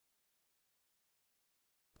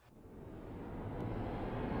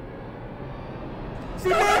She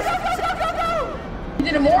missed. You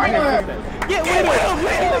did it more. Get with him.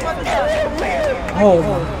 Oh.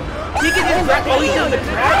 He can just grab. Oh, he does the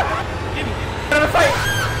grab. Give me. Another fight.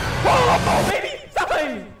 Oh, baby. Stop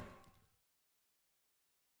playing.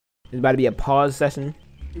 It's about to be a pause session.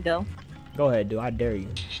 No. Go ahead, dude. I dare you.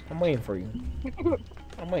 I'm waiting for you.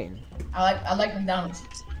 I'm waiting. I like McDonald's.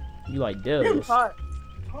 You like dills?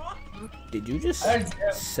 Did you just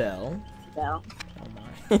sell? No. Oh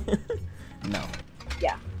my. No.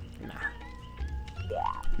 Yeah. Nah.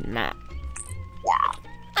 Yeah. Nah. Yeah.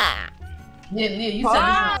 Yeah, you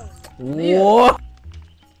said What?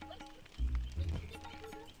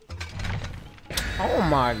 Oh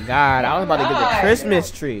my god, I was about to get the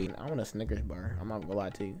Christmas tree. I want a Snickers bar. I'm not gonna lie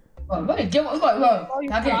to you. You better get one.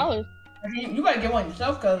 You better get one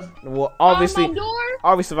yourself, cause. Well, obviously,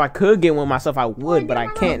 if I could get one myself, I would, but I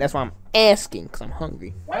can't. That's why I'm asking, cause I'm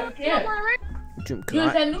hungry. Why you can't? You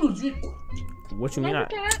just had noodles. What you mean?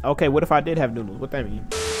 Okay, what if I did have noodles? What that mean?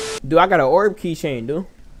 Dude, I got an orb keychain, dude.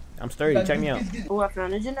 I'm sturdy. Check me out. Oh, I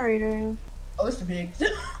found a generator. Oh, it's the pig.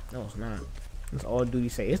 No, it's not. That's all duty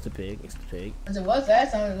say. It's the pig. It's the pig. It was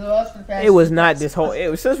last time. It was for the past. It was not this whole. It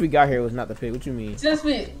was since we got here. It was not the pig. What you mean? Since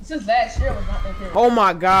last year it was not the pig. Oh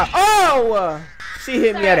my god. Oh! She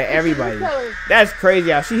hit me out of everybody. That's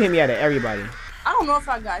crazy how she hit me out of everybody. I don't know if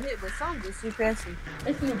I got hit, but some just keep passing.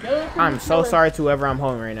 I'm so sorry to whoever I'm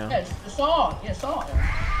holding right now. Yes, the song. Yeah, song.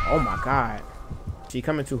 Oh my god. She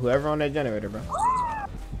coming to whoever on that generator, bro. I'm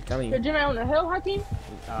telling you. The generator on the hill, Hakeem?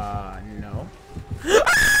 No.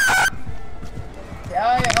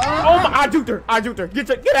 Oh my! I juked her. Get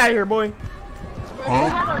out of here, boy.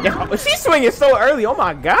 Yeah, she's swinging so early. Oh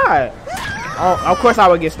my god. Oh, of course I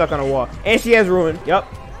would get stuck on a wall. And she has ruined. Yup.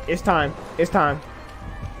 It's time. It's time.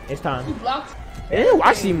 It's time. Ew,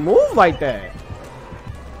 why she move like that?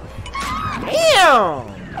 Damn.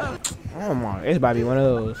 Oh my, it's about to be one of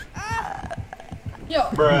those. Yo,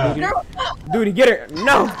 Duty, get her.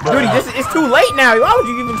 No, Duty, it's too late now. Why would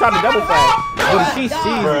you even try to double flash? Duty, she sees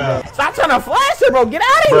me, bro. Stop trying to flash her, bro. Get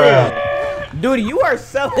out of here. Duty, you are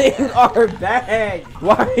selling our bag.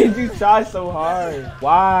 Why did you try so hard?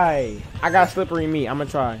 Why? I got slippery meat. I'm gonna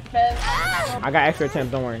try. I got extra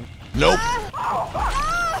attempts. Don't worry. Nope.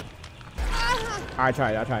 I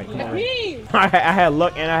tried. Come on. I had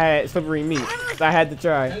luck and I had slippery meat, so I had to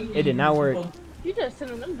try. It did not work. You just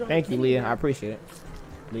sending them. Thank you, Leah. I appreciate it.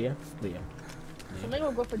 Leah. So they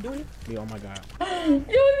gonna go for duty? Leah, oh my god.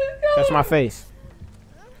 That's my face.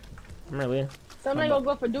 Come here, Leah. Somebody gonna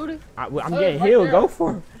go for duty? I'm getting healed. Go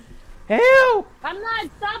for him. Help! I'm not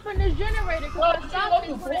stopping this generator because I'm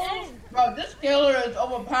stopping for the end. Bro, this killer is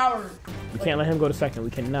overpowered. We can't let him go to second. We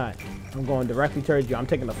cannot. I'm going directly towards you. I'm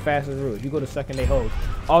taking the fastest route. If you go to second, they hold.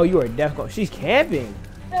 Oh, you are definitely. She's camping.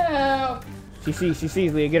 Help. She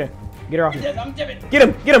sees Leah. Get her. Get her off me. I'm dipping. Get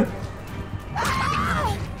him.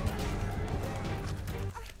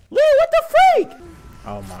 Leah, what the freak?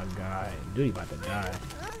 Oh my god. Duty about to die.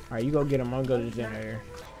 Alright, you go get him. I'm gonna go to the generator.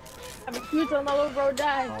 I'm a cute on my little bro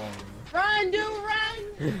die. Run, dude,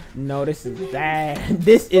 run! No, this is bad.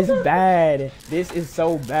 This is bad. This is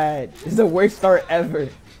so bad. This is the worst start ever.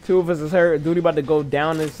 Two of us is hurt. Duty about to go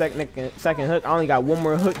down in the second hook. I only got one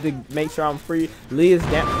more hook to make sure I'm free. Leah's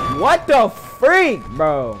down. What the freak,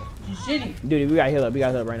 bro? You shitty. Dude, we gotta heal up. We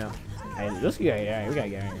gotta heal up right now. Hey, let's get out. Yeah, we gotta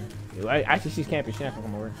get out of here. Actually, she's camping. She's not gonna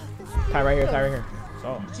come over. Tie right here.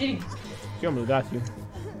 So, Shitty. she almost got you.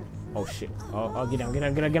 Oh shit. Oh, get down. Get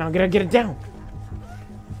it down.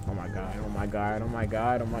 Oh my god.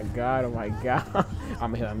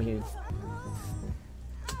 I'm here.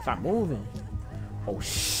 Stop moving. Oh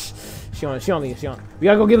shh. She on. We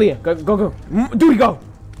gotta go get Leah. Go. Duty, go.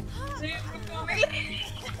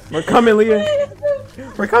 We're coming, Leah.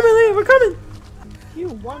 We're coming. You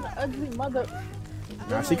one ugly mother.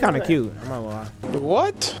 Nah, she kinda cute. I'm not gonna lie.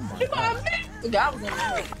 What? The guy was in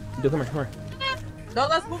there. Dude, come here. No,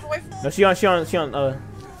 let's move away from. No, she on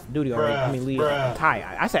duty already. I mean, Leah.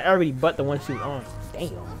 Ty. I said everybody but the one she was on.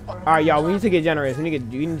 Damn. Alright, y'all, we need to get generous. We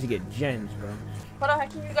need to get gens, bro. Hold on,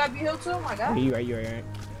 Hakeem, you gotta be healed too? Oh my god. Yeah, you right.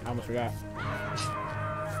 I almost forgot.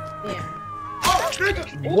 Yeah.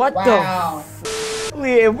 What Wow. the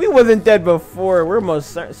Leah, if we wasn't dead before, we're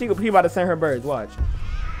almost certain. She about to send her birds. Watch.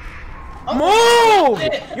 Move!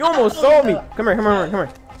 You almost sold me. Come here.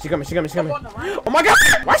 She coming. Oh my god!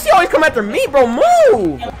 Why she always come after me, bro?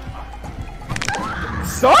 Move!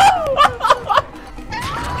 So?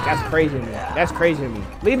 That's crazy to me.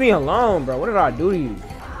 Leave me alone, bro. What did I do to you?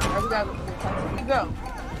 Alright, we gotta go.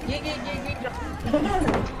 Get.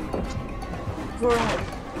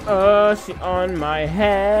 She on my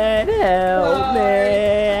head. Help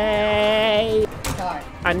me. Sorry.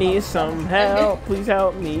 I need some help. Please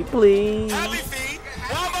help me, please.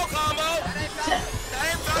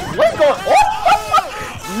 What's going on?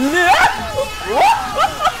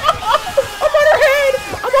 I'm on her head.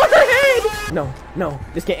 I'm on her head. No, no,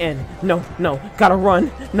 this can't end. No, no, gotta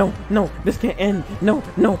run. No, no, this can't end. No,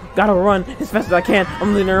 no, gotta run as fast as I can.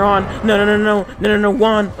 I'm leading her on. No, no, no, no, no, no, no,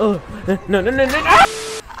 one. No, no, no, no. Ah!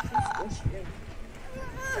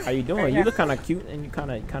 How you doing? You look kind of cute and you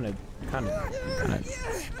kind of. Alright,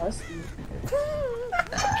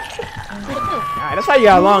 that's how you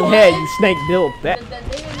got a long head, you snake built.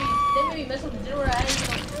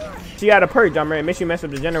 She got a purge. I'm ready. Make sure you mess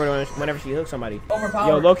up the generator whenever she hooks somebody.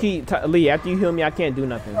 Yo, low-key, Lee, after you heal me, I can't do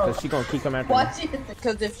nothing because she gonna keep coming after me.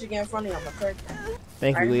 Because if she get in front of you, I'm a purge.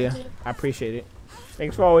 Thank you, Leah. I appreciate it.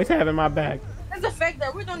 Thanks for always having my back. It's the fact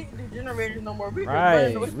that we don't even do generators no more. We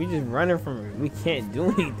just running from her. We can't do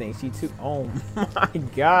anything. She took. Oh my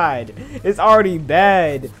god, it's already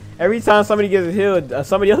bad. Every time somebody gets healed,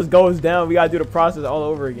 somebody else goes down. We gotta do the process all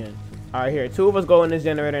over again. All right, here, 2 of us go in this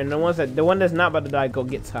generator, and the one that's not about to die go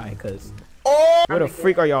get tied. Cause where the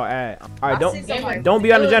freak are y'all at? All right, don't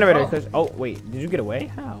be on the generator. Cause wait, did you get away?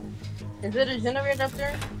 How? Is it a generator up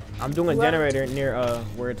there? I'm doing a generator near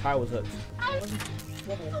where Ty was hooked.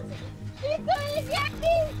 You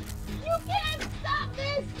can't stop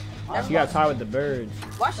this! She got tied with the birds.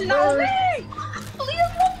 Why she not me?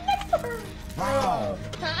 Wow.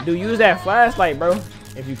 Dude, use that flashlight, bro.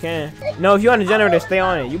 If you can. No, if you're on the generator, stay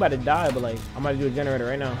on it. You about to die, but like, I'm about to do a generator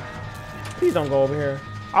right now. Please don't go over here.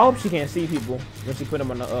 I hope she can't see people when she put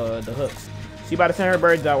them on the hooks. She about to send her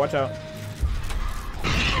birds out. Watch out.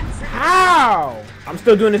 How? I'm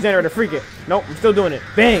still doing this generator. Freak it. Nope, I'm still doing it.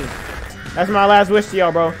 Bang. That's my last wish to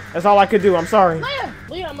y'all, bro. That's all I could do. I'm sorry.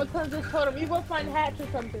 Leah, I'm gonna cleanse this totem. You go find Hatch or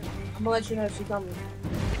something. I'm gonna let you know if she's coming.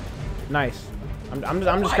 Nice. I'm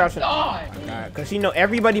just crouching. Alright, cause she know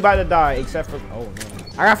everybody about to die except for. Oh no.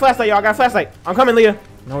 I got flashlight, y'all. I got flashlight. I'm coming, Leah.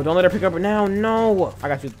 No, don't let her pick up now. No. I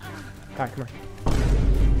got you. God, come here.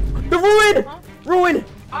 The ruin. Huh? Ruin.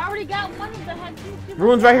 I already got one of the Hatch.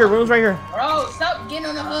 Ruin's right here. Ruin's right here. Bro, stop getting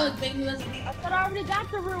on the hook, baby. I thought I already got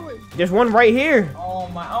the ruin. There's one right here. Oh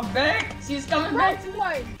my, I'm back. She's coming back to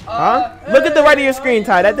me. Huh? Look at the right of your screen,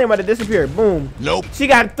 Ty. That thing about to disappear. Boom. Nope. She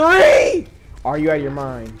got 3. Are you out of your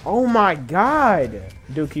mind? Oh my god.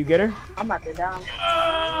 Dude, can you get her? I'm about to die.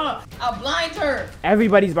 I'll blind her.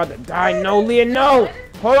 Everybody's about to die. No, Leah, no.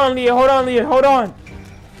 Hold on, Leah. Hold on, Leah. Hold on.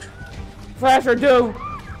 Flash her, dude.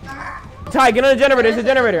 Ty, get on the generator. It's a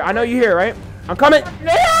generator. I know you're here, right? I'm coming.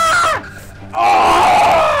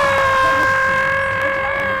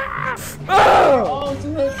 Oh, too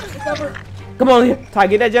late. Recover. Come on, Leah. Ty,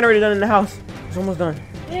 get that generator done in the house. It's almost done.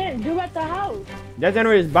 Yeah, do at the house. That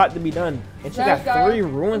generator is about to be done. And she got 3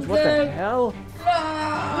 ruins. What the hell?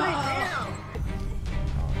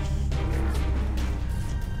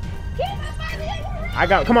 I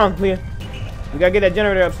got. Come on, Leah. We gotta get that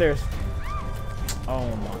generator upstairs. Oh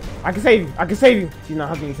my. I can save you. I can save you. She's not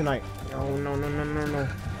hugging you tonight. Oh, no, no, no, no, no.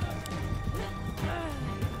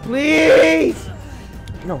 Please.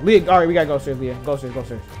 No, Leah. All right, we gotta go upstairs, Leah. Go upstairs. Go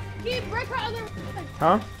upstairs. Keep break her other ruin.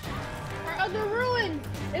 Huh? Her other ruin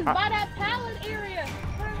is by that pallet area.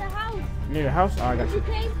 Front of the house. Near the house? Oh, I got Where you. you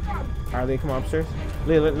came from. All right, Leah, come on upstairs.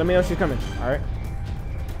 Leah, let me know if she's coming. All right.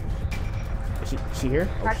 Is she here?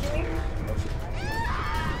 Oh,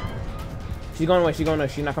 she's going away. She's going away.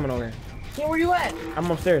 She's not coming over here. See, where you at? I'm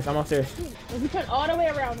upstairs. I'm upstairs. If you turn all the way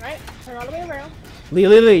around, right? Turn all the way around.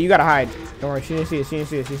 Leah, you gotta hide. Don't worry. She didn't see it. She didn't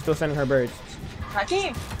see it. She's still sending her birds.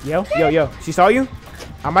 Hakeem. Yo. She saw you?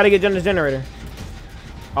 I'm about to get on this generator.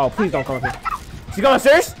 Oh, please don't come up here. She's going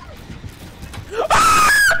upstairs?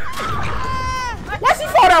 Why'd she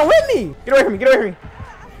fall down with me? Get away from me. Get away from me.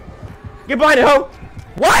 Get blinded, ho.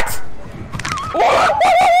 What? Whoa.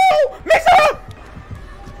 Mix her up.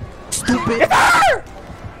 Stupid. It's her.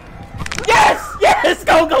 Yes.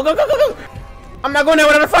 Go. I'm not going there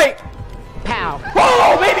without a fight. Pow.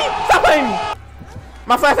 Oh, baby. Stop playing me.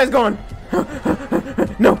 My flashlight's gone.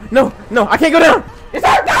 No. I can't go down. It's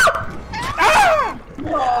her. No.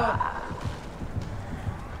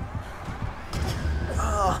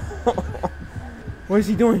 Ah! What is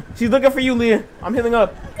she doing? She's looking for you, Leah. I'm healing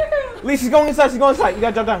up. Leah, she's going inside. You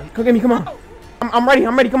gotta jump down. Come get me. Come on. I'm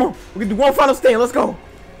ready. Come on. We can do one final stand. Let's go.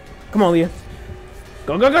 Come on, Leah.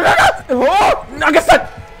 Go. Oh, I got stuck.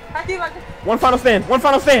 One final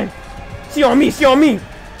stand. She on me.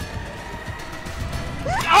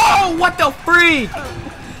 Oh, what the freak?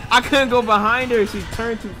 I couldn't go behind her. She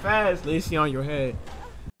turned too fast. Leah, she on your head.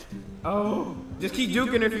 Oh, just keep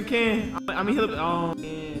juking her if you can. I'm healing. Oh,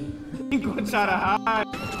 man. You gonna try to hide.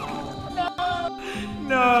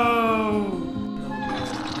 No.